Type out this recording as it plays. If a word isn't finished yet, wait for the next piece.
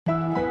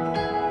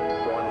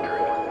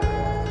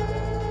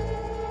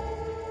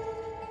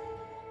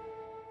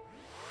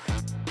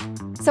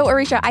So,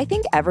 Arisha, I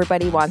think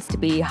everybody wants to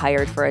be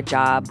hired for a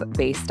job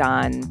based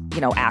on,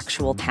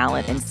 actual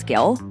talent and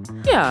skill.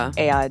 Yeah.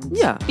 And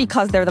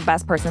because they're the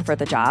best person for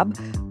the job.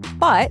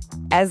 But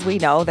as we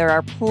know, there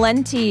are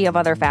plenty of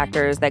other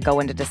factors that go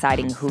into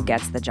deciding who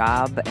gets the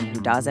job and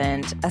who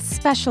doesn't,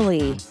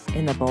 especially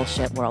in the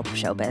bullshit world of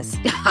showbiz.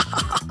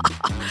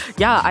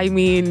 Yeah, I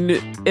mean,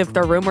 if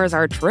the rumors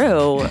are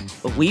true,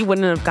 we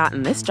wouldn't have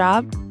gotten this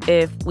job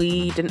if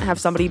we didn't have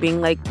somebody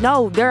being like,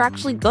 no, they're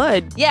actually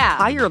good. Yeah.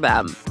 Hire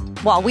them.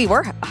 Well, we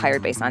were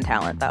hired based on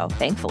talent, though,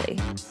 thankfully.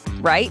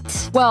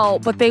 Right? Well,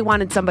 but they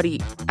wanted somebody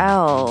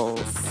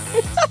else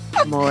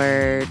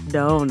more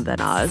known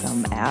than us.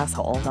 Some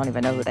asshole. Don't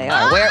even know who they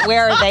are.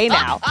 Where are they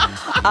now?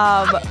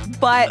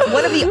 But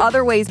one of the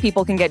other ways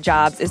people can get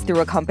jobs is through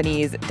a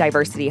company's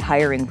diversity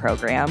hiring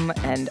program.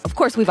 And of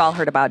course, we've all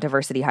heard about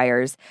diversity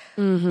hires.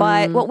 Mm-hmm.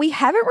 But what we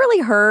haven't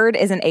really heard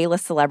is an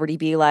A-list celebrity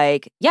be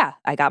like, yeah,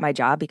 I got my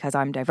job because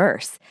I'm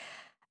diverse.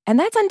 And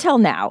that's until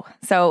now.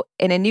 So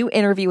in a new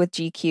interview with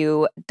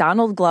GQ,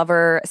 Donald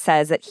Glover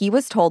says that he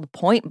was told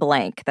point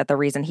blank that the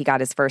reason he got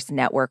his first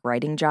network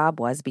writing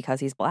job was because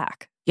he's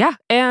Black. Yeah.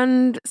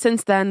 And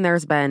since then,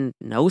 there's been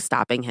no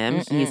stopping him.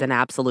 Mm-mm. He's an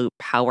absolute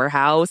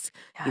powerhouse.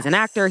 Yes. He's an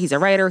actor. He's a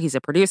writer. He's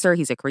a producer.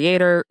 He's a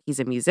creator. He's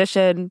a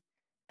musician.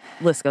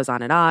 List goes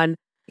on and on.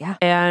 Yeah.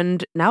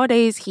 And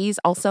nowadays, he's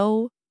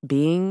also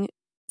being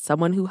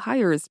someone who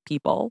hires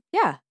people.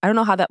 Yeah. I don't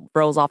know how that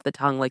rolls off the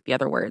tongue like the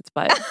other words,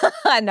 but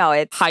no,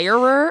 it's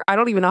hirer. I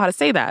don't even know how to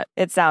say that.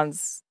 It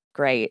sounds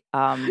great.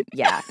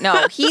 Yeah.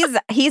 No,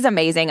 he's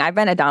amazing. I've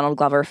been a Donald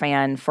Glover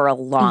fan for a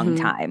long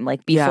time,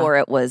 like before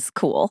it was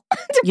cool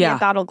to be a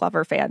Donald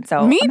Glover fan.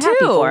 So Me I'm too.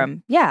 happy for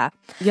him. Yeah.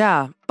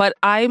 Yeah. But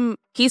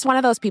he's one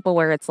of those people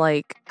where it's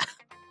like,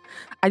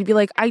 I'd be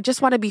like, I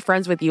just want to be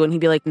friends with you. And he'd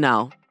be like,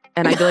 no.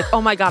 And I'd be like,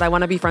 oh my God, I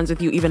want to be friends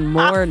with you even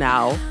more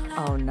now.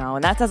 Oh no.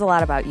 And that says a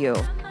lot about you.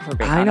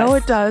 I know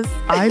it does.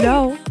 I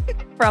know.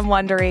 From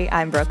Wondery,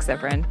 I'm Brooke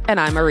Sivrin. And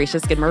I'm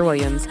Arisha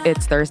Skidmore-Williams.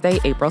 It's Thursday,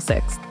 April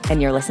 6th.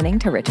 And you're listening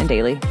to Rich and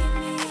Daily.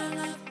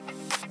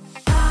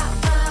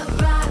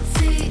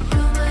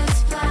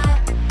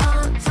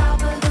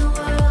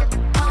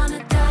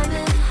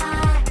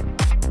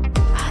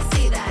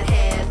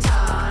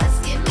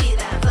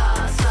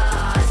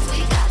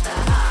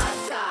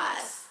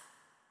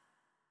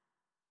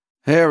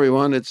 Hey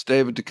everyone, it's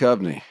David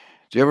Duchovny.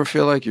 Do you ever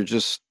feel like you're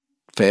just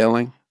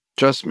failing?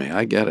 Trust me,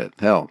 I get it.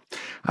 Hell,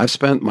 I've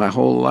spent my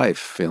whole life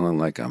feeling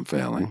like I'm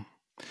failing.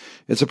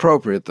 It's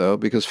appropriate, though,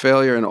 because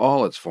failure in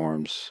all its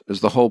forms is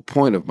the whole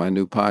point of my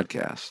new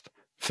podcast,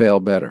 Fail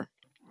Better.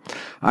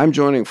 I'm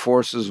joining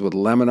forces with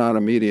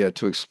Lemonada Media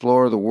to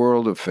explore the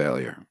world of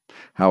failure,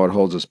 how it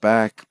holds us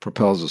back,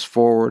 propels us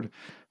forward,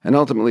 and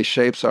ultimately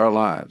shapes our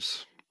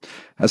lives.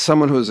 As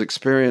someone who has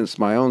experienced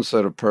my own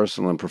set of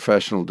personal and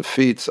professional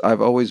defeats,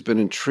 I've always been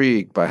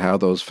intrigued by how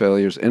those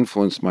failures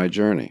influenced my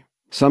journey,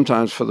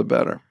 sometimes for the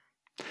better.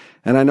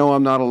 And I know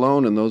I'm not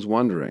alone in those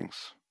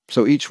wonderings.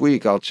 So each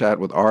week I'll chat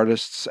with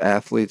artists,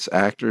 athletes,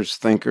 actors,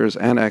 thinkers,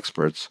 and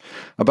experts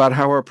about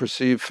how our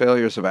perceived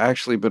failures have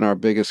actually been our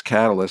biggest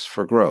catalyst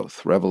for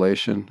growth,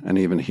 revelation, and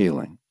even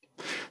healing.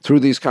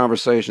 Through these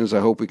conversations, I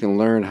hope we can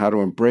learn how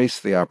to embrace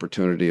the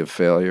opportunity of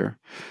failure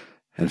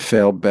and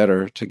fail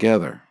better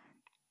together.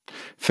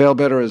 Fail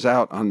Better is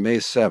out on May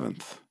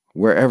 7th,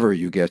 wherever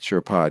you get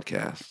your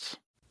podcasts.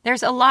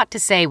 There's a lot to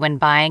say when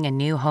buying a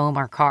new home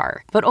or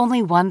car, but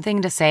only one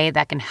thing to say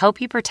that can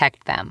help you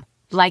protect them.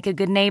 Like a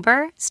good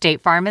neighbor,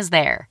 State Farm is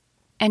there.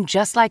 And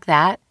just like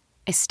that,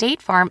 a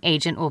State Farm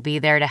agent will be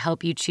there to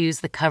help you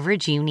choose the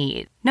coverage you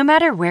need, no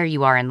matter where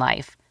you are in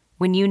life.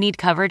 When you need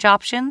coverage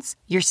options,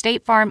 your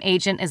State Farm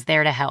agent is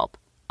there to help,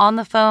 on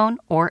the phone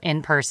or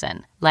in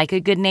person. Like a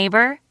good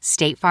neighbor,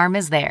 State Farm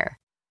is there.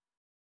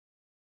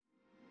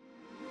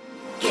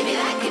 Give me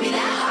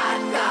that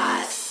hot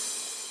goss.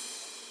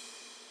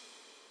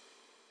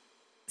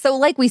 So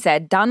like we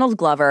said, Donald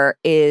Glover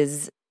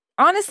is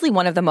honestly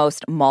one of the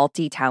most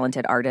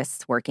multi-talented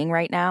artists working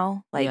right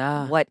now.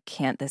 What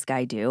can't this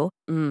guy do?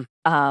 On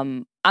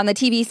the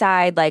TV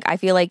side, I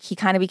feel like he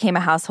kind of became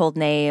a household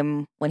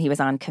name when he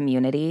was on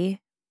Community,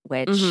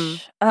 which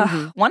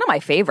one of my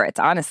favorites,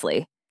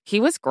 honestly. He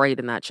was great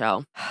in that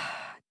show.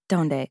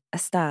 Donde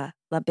está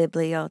la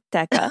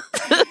biblioteca?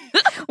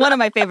 One of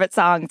my favorite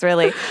songs,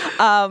 really.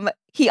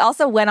 He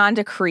also went on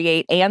to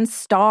create and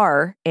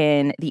star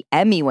in the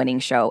Emmy-winning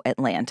show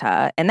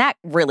Atlanta, and that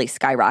really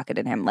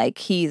skyrocketed him.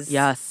 He's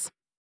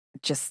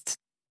just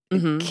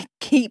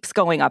keeps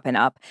going up and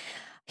up.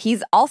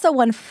 He's also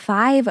won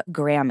 5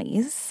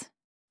 Grammys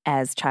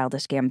as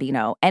Childish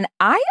Gambino, and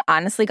I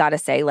honestly got to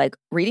say,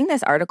 reading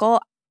this article,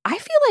 I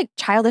feel like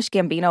Childish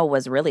Gambino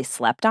was really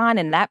slept on,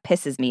 and that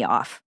pisses me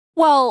off.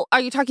 Well, are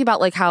you talking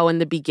about how in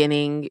the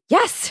beginning?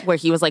 Yes. Where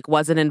he was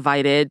wasn't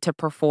invited to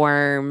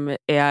perform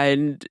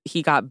and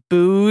he got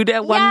booed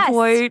at one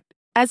point?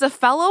 As a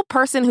fellow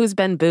person who's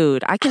been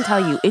booed, I can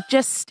tell you, it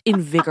just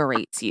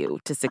invigorates you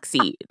to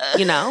succeed,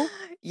 you know?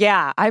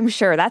 Yeah, I'm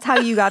sure. That's how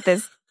you got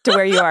this to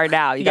where you are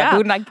now. You got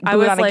booed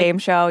on a game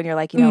show and you're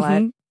like, you know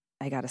what?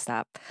 I gotta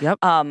stop. Yep.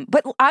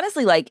 But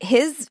honestly, like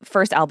his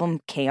first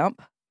album,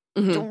 Camp,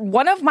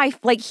 one of my,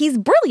 like, he's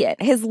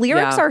brilliant. His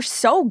lyrics are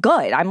so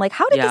good. I'm like,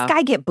 how did this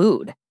guy get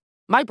booed?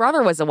 My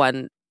brother was the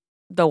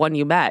one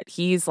you met.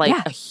 He's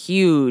like a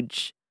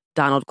huge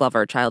Donald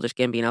Glover, Childish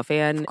Gambino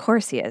fan. Of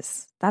course he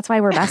is. That's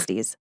why we're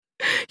besties.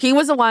 He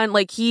was the one,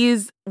 like,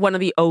 he's one of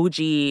the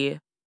OG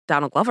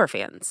Donald Glover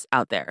fans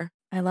out there.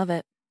 I love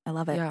it.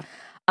 Yeah.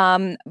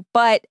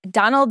 But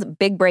Donald's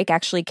big break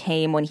actually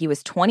came when he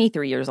was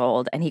 23 years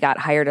old, and he got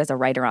hired as a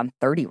writer on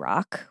 30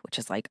 Rock, which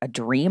is like a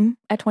dream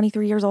at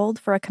 23 years old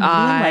for a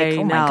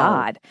comedian. My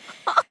God.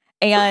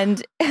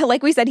 And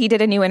like we said, he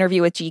did a new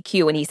interview with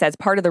GQ, and he says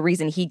part of the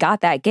reason he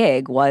got that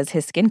gig was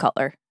his skin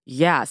color.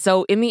 Yeah.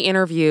 So in the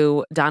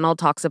interview, Donald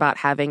talks about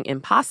having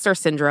imposter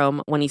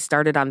syndrome when he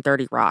started on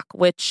 30 Rock,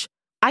 which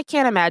I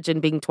can't imagine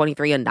being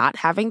 23 and not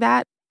having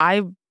that.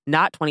 I'm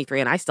not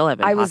 23 and I still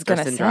have imposter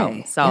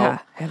syndrome. I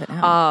have it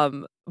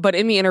now. But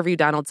in the interview,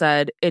 Donald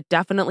said, it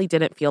definitely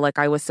didn't feel like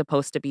I was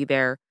supposed to be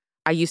there.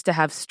 I used to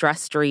have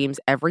stress dreams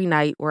every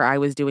night where I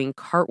was doing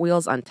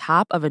cartwheels on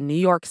top of a New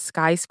York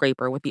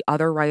skyscraper with the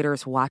other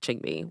writers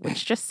watching me,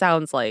 which just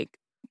sounds like,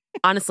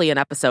 honestly, an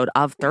episode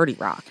of 30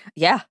 Rock.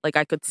 Yeah. Like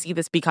I could see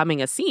this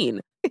becoming a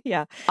scene.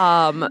 Yeah.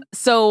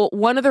 So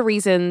one of the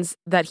reasons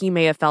that he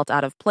may have felt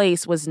out of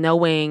place was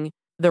knowing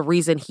the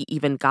reason he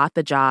even got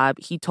the job.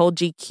 He told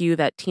GQ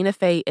that Tina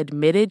Fey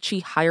admitted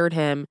she hired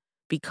him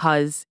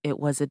because it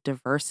was a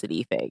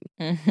diversity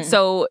thing.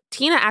 So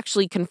Tina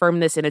actually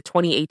confirmed this in a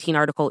 2018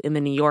 article in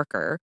The New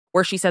Yorker,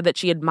 where she said that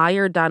she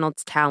admired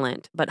Donald's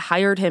talent, but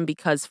hired him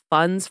because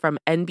funds from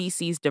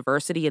NBC's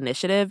diversity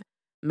initiative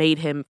made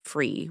him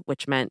free,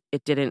 which meant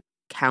it didn't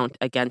count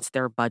against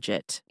their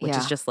budget, which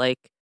is just like,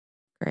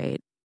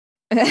 great.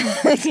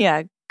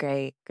 Yeah,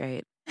 great.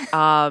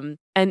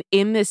 And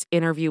in this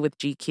interview with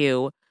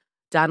GQ,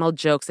 Donald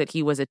jokes that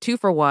he was a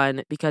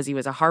 2-for-1 because he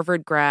was a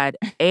Harvard grad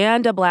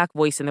and a Black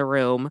voice in the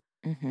room,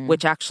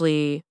 which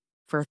actually,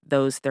 for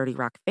those 30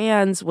 Rock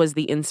fans, was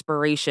the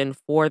inspiration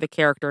for the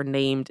character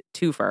named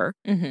Twofer,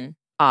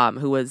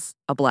 who was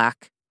a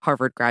Black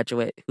Harvard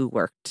graduate who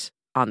worked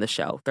on the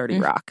show 30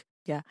 Rock.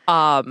 Yeah.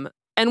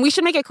 And we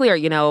should make it clear,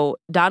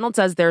 Donald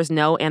says there's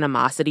no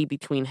animosity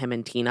between him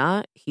and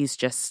Tina. He's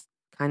just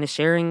kind of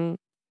sharing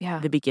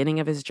the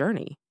beginning of his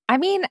journey. I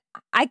mean,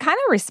 I kind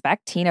of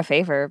respect Tina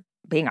Fey for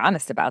being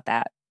honest about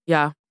that.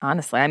 Yeah.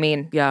 Honestly, I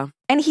mean, yeah.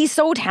 And he's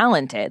so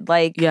talented.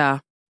 Like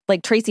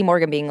Tracy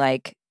Morgan being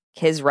like,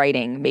 his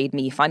writing made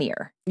me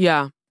funnier.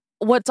 Yeah.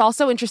 What's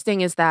also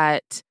interesting is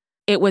that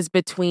it was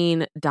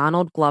between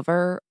Donald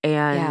Glover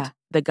and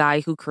the guy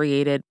who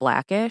created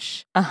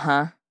Blackish.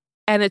 And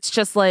it's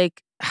just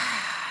like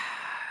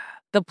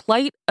the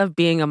plight of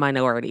being a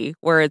minority,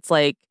 where it's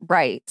like,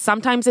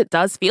 sometimes it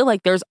does feel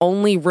like there's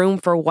only room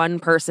for one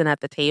person at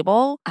the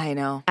table. I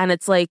know. And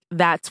it's like,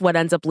 that's what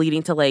ends up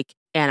leading to like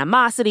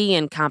animosity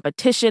and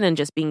competition and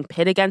just being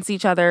pit against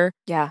each other.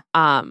 Yeah.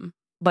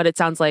 But it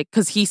sounds like,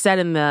 because he said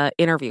in the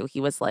interview, he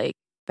was like,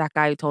 that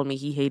guy told me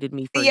he hated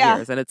me for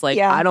years. And it's like,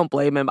 I don't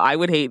blame him. I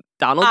would hate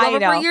Donald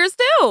Glover for years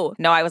too.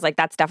 No, I was like,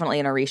 that's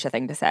definitely an Arisha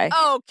thing to say.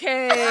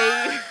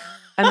 Okay.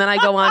 And then I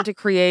go on to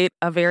create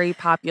a very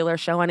popular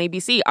show on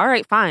ABC. All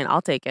right, fine.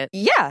 I'll take it.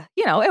 Yeah,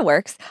 it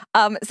works.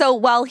 So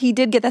while he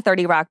did get the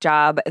 30 Rock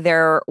job,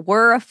 there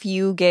were a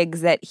few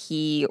gigs that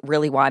he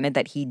really wanted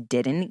that he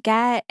didn't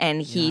get.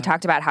 And he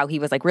talked about how he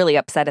was like really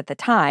upset at the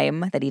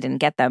time that he didn't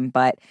get them.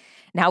 But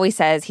now he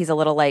says he's a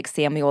little like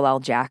Samuel L.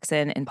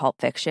 Jackson in Pulp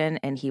Fiction,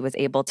 and he was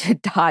able to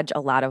dodge a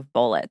lot of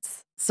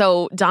bullets.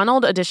 So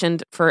Donald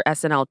auditioned for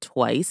SNL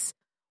twice.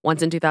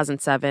 Once in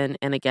 2007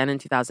 and again in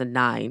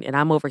 2009. And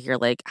I'm over here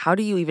like, how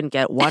do you even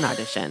get one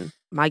audition?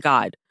 My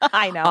God.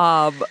 I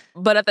know.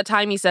 But at the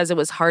time, he says it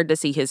was hard to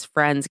see his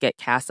friends get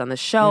cast on the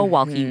show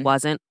while he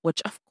wasn't,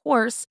 which of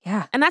course.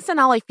 Yeah. And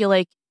SNL, I feel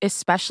like,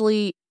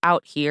 especially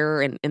out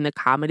here and in the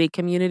comedy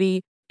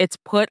community, it's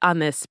put on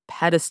this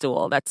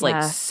pedestal that's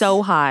like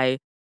so high.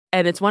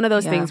 And it's one of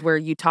those things where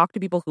you talk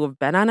to people who have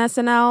been on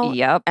SNL.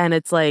 Yep. And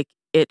it's like,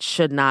 it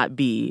should not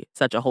be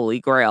such a holy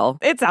grail.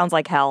 It sounds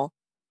like hell.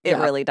 It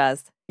really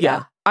does.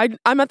 Yeah.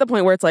 I'm at the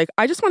point where it's like,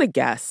 I just want a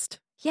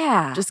guest.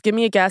 Yeah. Just give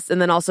me a guest and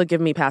then also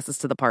give me passes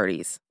to the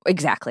parties.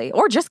 Exactly.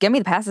 Or just give me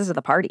the passes to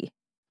the party.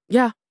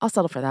 Yeah, I'll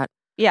settle for that.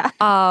 Yeah.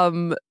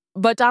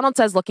 But Donald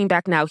says looking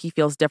back now, he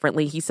feels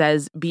differently. He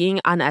says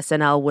being on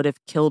SNL would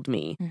have killed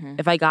me.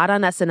 If I got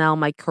on SNL,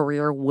 my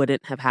career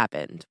wouldn't have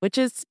happened, which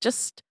is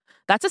just,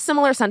 that's a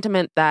similar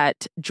sentiment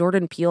that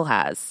Jordan Peele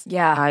has.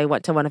 Yeah. I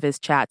went to one of his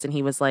chats and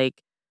he was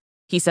like,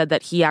 he said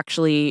that he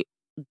actually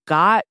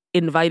got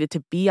invited to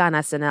be on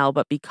SNL,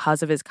 but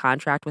because of his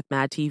contract with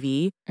Mad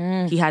TV,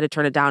 he had to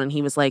turn it down. And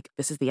he was like,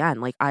 this is the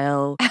end. Like,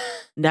 I'll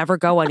never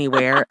go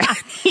anywhere.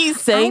 He's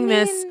saying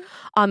this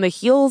on the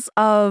heels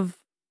of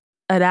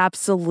an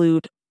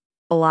absolute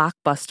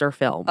blockbuster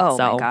film. Oh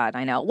my God,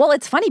 I know. Well,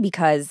 it's funny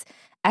because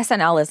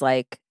SNL is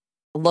like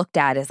looked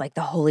at as like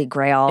the holy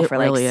grail for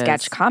really like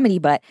sketch comedy,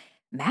 but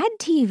Mad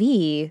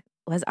TV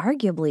was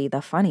arguably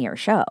the funnier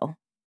show,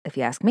 if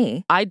you ask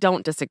me. I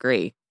don't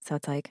disagree. So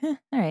it's like, all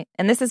right.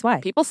 And this is why.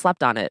 People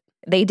slept on it.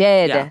 They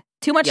did. Yeah.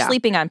 Too much Yeah.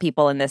 sleeping on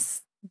people in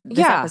this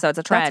episode's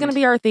a trend. That's going to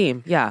be our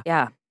theme. Yeah.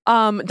 Yeah.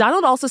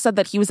 Donald also said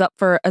that he was up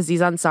for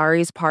Aziz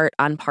Ansari's part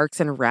on Parks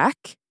and Rec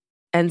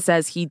and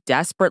says he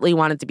desperately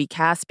wanted to be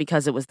cast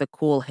because it was the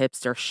cool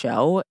hipster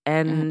show.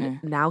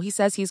 And now he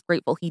says he's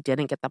grateful he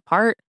didn't get the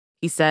part.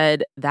 He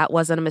said that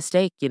wasn't a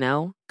mistake, you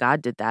know?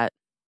 God did that.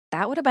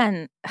 That would have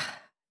been,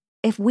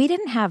 if we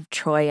didn't have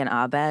Troy and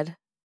Abed,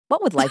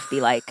 what would life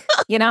be like?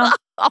 You know?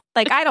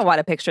 Like, I don't want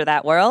to picture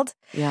that world.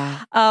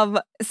 Yeah.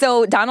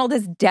 So Donald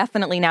is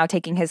definitely now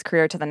taking his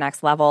career to the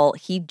next level.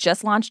 He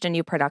just launched a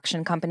new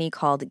production company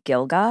called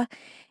Gilga,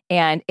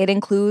 and it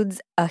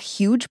includes a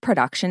huge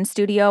production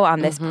studio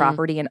on this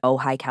property in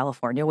Ojai,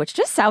 California, which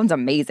just sounds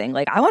amazing.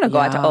 Like, I want to go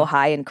out to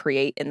Ojai and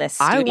create in this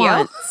studio. I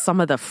want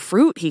some of the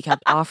fruit he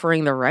kept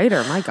offering the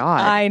writer. My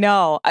God. I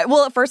know.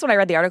 Well, at first when I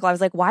read the article, I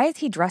was like, why is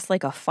he dressed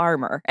like a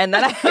farmer? And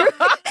then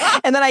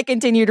I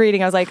continued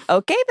reading. I was like,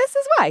 okay, this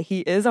is why.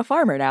 He is a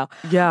farmer now.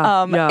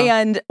 Yeah.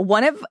 And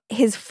one of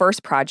his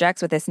first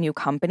projects with this new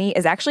company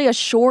is actually a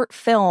short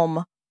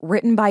film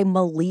written by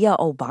Malia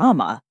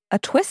Obama. A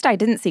twist I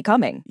didn't see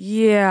coming.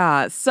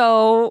 Yeah.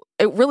 So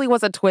it really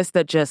was a twist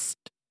that just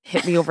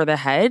hit me over the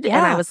head. And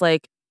I was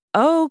like,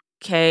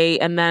 okay.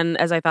 And then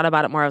as I thought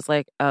about it more, I was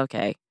like,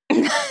 okay.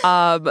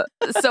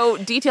 So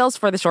details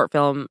for the short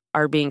film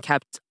are being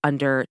kept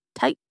under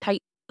tight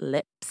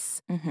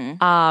lips.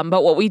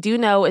 But what we do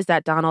know is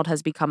that Donald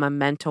has become a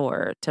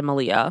mentor to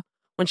Malia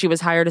when she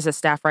was hired as a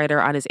staff writer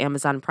on his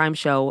Amazon Prime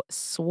show,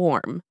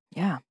 Swarm.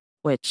 Yeah.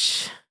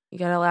 Which... You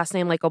got a last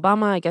name like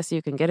Obama, I guess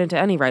you can get into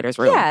any writer's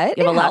room. Yeah,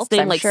 you have a last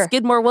name like sure.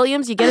 Skidmore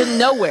Williams, you get in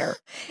nowhere.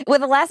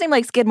 With a last name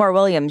like Skidmore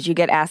Williams, you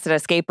get asked at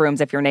escape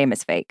rooms if your name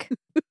is fake.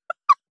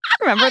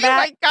 Remember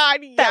that? Oh my God,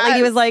 yes. That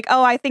lady was like,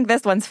 oh, I think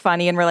this one's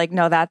funny. And we're like,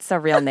 no, that's a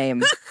real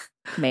name,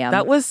 ma'am.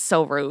 That was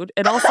so rude.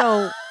 And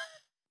also,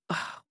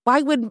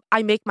 why would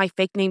I make my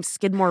fake name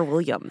Skidmore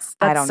Williams?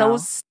 That's I don't know.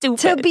 so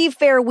stupid. To be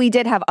fair, we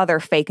did have other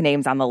fake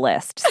names on the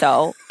list.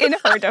 So in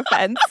her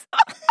defense.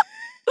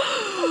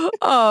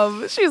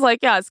 She's like,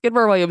 yeah,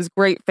 Skidmore Williams,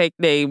 great fake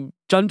name.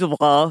 John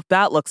Duvall,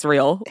 that looks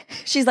real.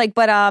 She's like,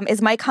 but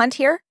is Mike Hunt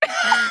here?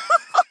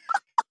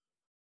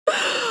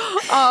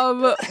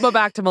 But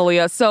back to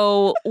Malia.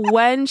 So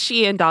when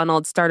she and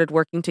Donald started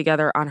working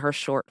together on her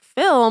short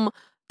film,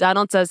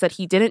 Donald says that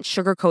he didn't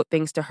sugarcoat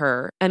things to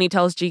her. And he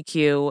tells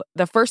GQ,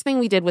 the first thing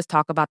we did was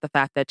talk about the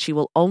fact that she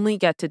will only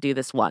get to do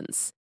this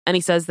once. And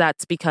he says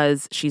that's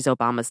because she's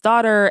Obama's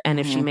daughter,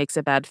 and if she makes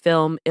a bad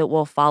film, it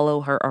will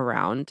follow her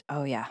around.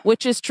 Oh, yeah.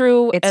 Which is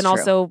true. It's and true.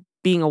 also,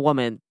 being a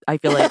woman, I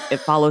feel like it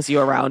follows you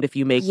around if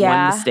you make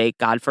one mistake,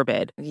 God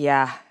forbid.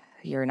 Yeah,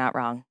 you're not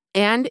wrong.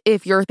 And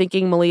if you're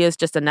thinking Malia's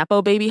just a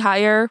Nepo baby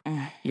hire,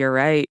 you're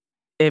right.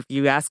 If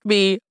you ask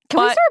me. Can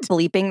we start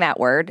bleeping that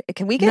word?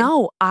 Can we get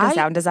the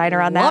sound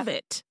designer on that? I love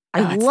it.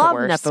 Oh, I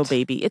love Nepo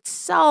baby. It's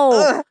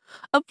so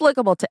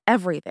applicable to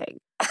everything.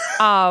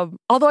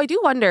 Although I do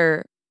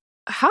wonder,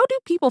 how do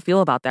people feel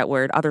about that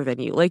word other than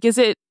you? Like, is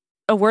it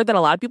a word that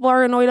a lot of people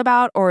are annoyed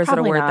about, or is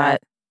Probably it a word not.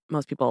 that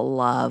most people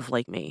love,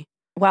 like me?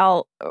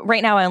 Well,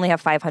 right now I only have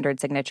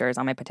 500 signatures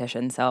on my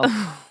petition, so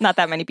not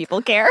that many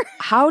people care.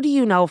 How do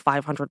you know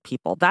 500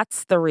 people?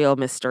 That's the real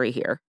mystery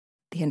here.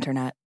 The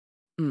internet.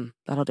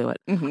 That'll do it.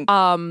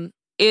 Mm-hmm.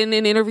 In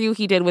an interview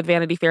he did with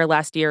Vanity Fair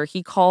last year,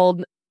 he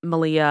called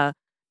Malia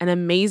an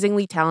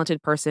amazingly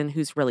talented person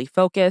who's really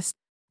focused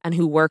and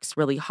who works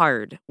really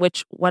hard,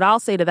 which what I'll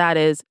say to that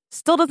is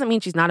still doesn't mean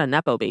she's not a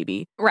Nepo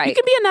baby. Right. You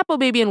can be a Nepo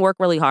baby and work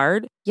really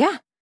hard. Yeah.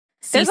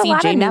 There's a CeCe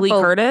lot Jamie of Lee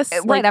Nepo, Curtis.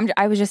 Right.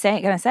 I was just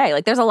gonna say,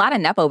 like, there's a lot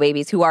of Nepo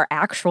babies who are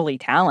actually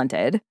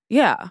talented.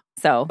 Yeah.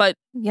 So, but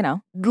you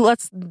know,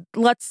 let's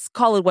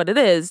call it what it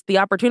is. The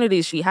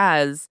opportunities she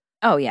has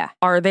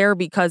are there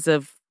because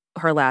of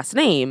her last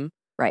name.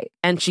 Right.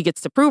 And she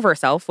gets to prove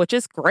herself, which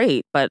is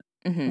great, but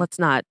Mm-hmm. let's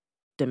not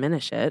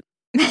diminish it.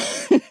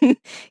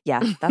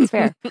 Yeah, that's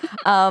fair.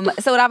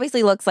 So it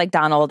obviously looks like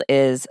Donald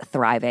is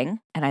thriving,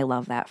 and I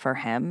love that for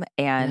him.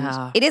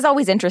 And it is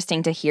always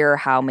interesting to hear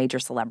how major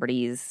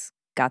celebrities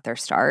got their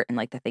start and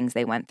like the things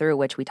they went through,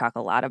 which we talk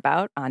a lot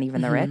about on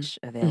Even the Rich,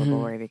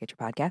 available wherever you get your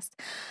podcast.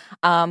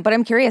 But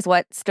I'm curious,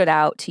 what stood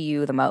out to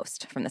you the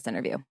most from this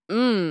interview?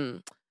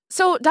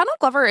 So Donald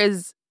Glover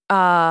is,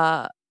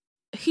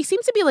 he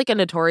seems to be like a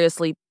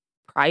notoriously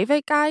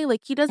private guy.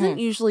 Like he doesn't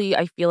usually,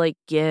 I feel like,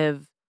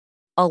 give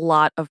a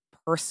lot of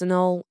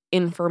personal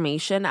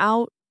information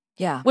out.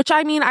 Yeah. Which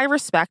I mean, I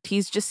respect.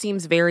 He just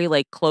seems very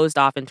like closed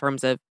off in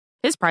terms of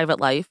his private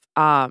life.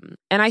 And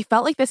I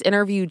felt like this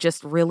interview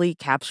just really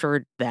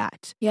captured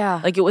that.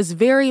 Yeah. Like it was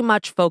very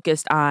much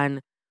focused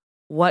on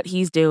what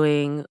he's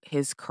doing,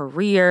 his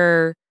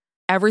career,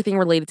 everything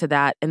related to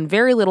that, and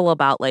very little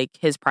about like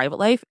his private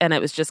life. And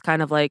it was just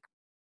kind of like,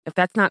 if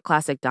that's not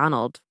classic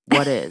Donald,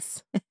 what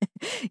is?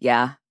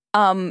 Yeah.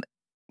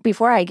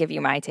 Before I give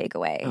you my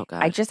takeaway,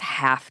 I just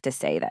have to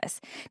say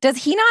this. Does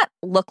he not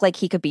look like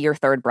he could be your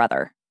third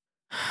brother?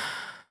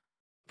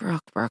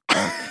 Brooke.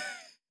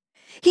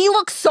 He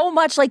looks so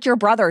much like your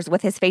brothers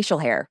with his facial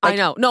hair. I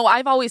know. No,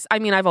 I've always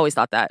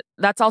thought that.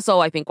 That's also,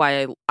 I think,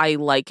 why I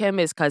like him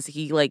is because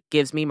he like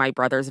gives me my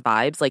brother's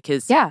vibes. Like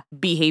his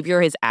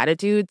behavior, his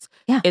attitudes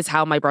is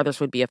how my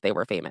brothers would be if they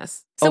were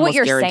famous. So Almost what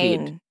you're guaranteed.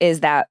 saying is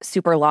that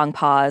super long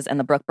pause and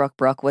the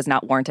Brooke was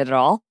not warranted at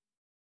all?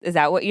 Is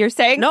that what you're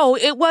saying? No,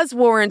 it was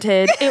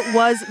warranted. It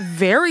was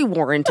very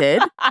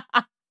warranted.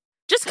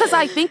 Just because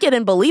I think it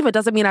and believe it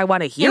doesn't mean I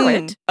want to hear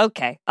it.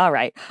 Okay. All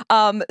right.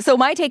 So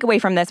my takeaway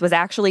from this was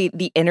actually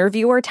the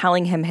interviewer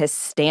telling him his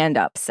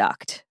stand-up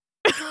sucked.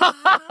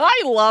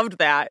 I loved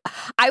that.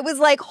 I was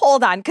like,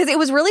 hold on. Because it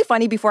was really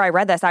funny before I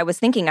read this. I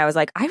was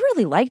like, I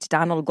really liked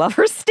Donald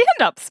Glover's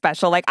stand-up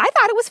special. Like, I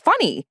thought it was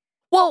funny.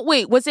 Well,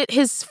 wait, was it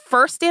his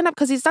first stand-up?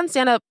 Because he's done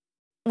stand-up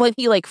when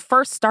he like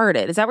first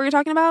started. Is that what you're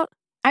talking about?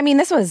 I mean,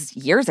 this was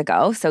years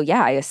ago. So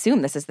yeah, I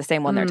assume this is the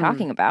same one they're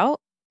talking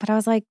about. But I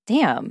was like,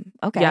 damn.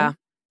 Okay. Yeah.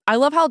 I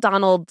love how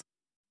Donald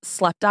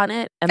slept on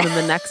it. And then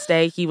the next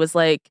day he was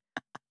like,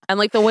 and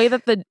like the way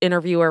that the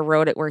interviewer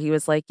wrote it, where he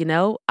was like,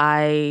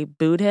 I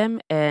booed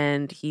him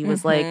and he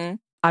was like,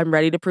 I'm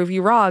ready to prove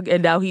you wrong.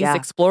 And now he's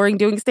exploring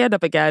doing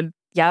stand-up again.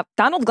 Yep.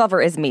 Donald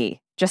Glover is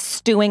me, just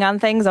stewing on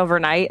things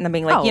overnight and then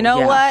being like,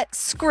 what?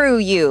 Screw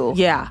you.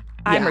 Yeah.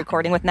 I'm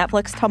recording with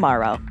Netflix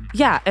tomorrow.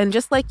 Yeah. And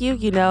just like you,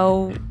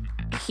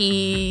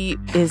 he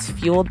is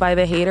fueled by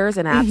the haters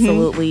and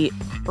absolutely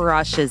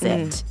crushes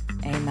it.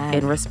 Amen.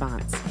 In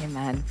response.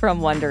 Amen. From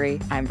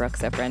Wondery, I'm Brooke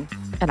Sifrin.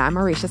 And I'm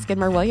Marisha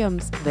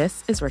Skidmore-Williams.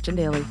 This is Rich and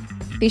Daily.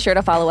 Be sure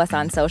to follow us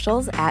on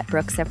socials at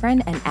Brooke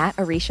Sifrin and at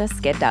Arisha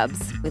Skid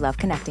Dubs. We love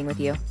connecting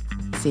with you.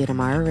 See you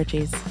tomorrow,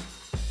 Richies.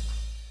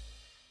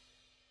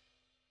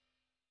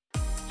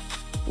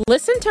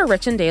 Listen to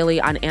Rich and Daily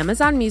on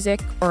Amazon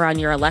Music or on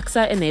your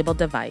Alexa-enabled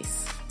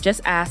device.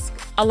 Just ask,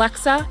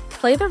 Alexa,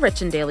 play the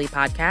Rich and Daily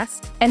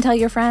podcast. And tell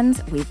your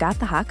friends we've got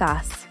the hot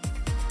goss.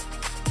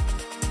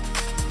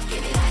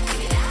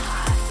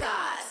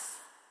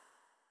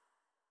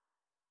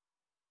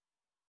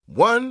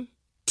 1,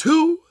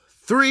 2,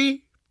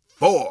 3,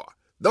 4.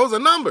 Those are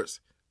numbers.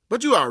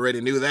 But you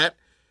already knew that.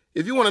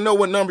 If you want to know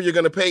what number you're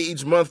going to pay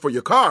each month for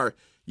your car,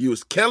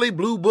 use Kelley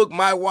Blue Book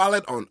My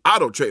Wallet on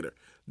AutoTrader.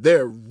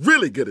 They're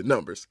really good at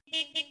numbers.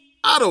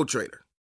 AutoTrader.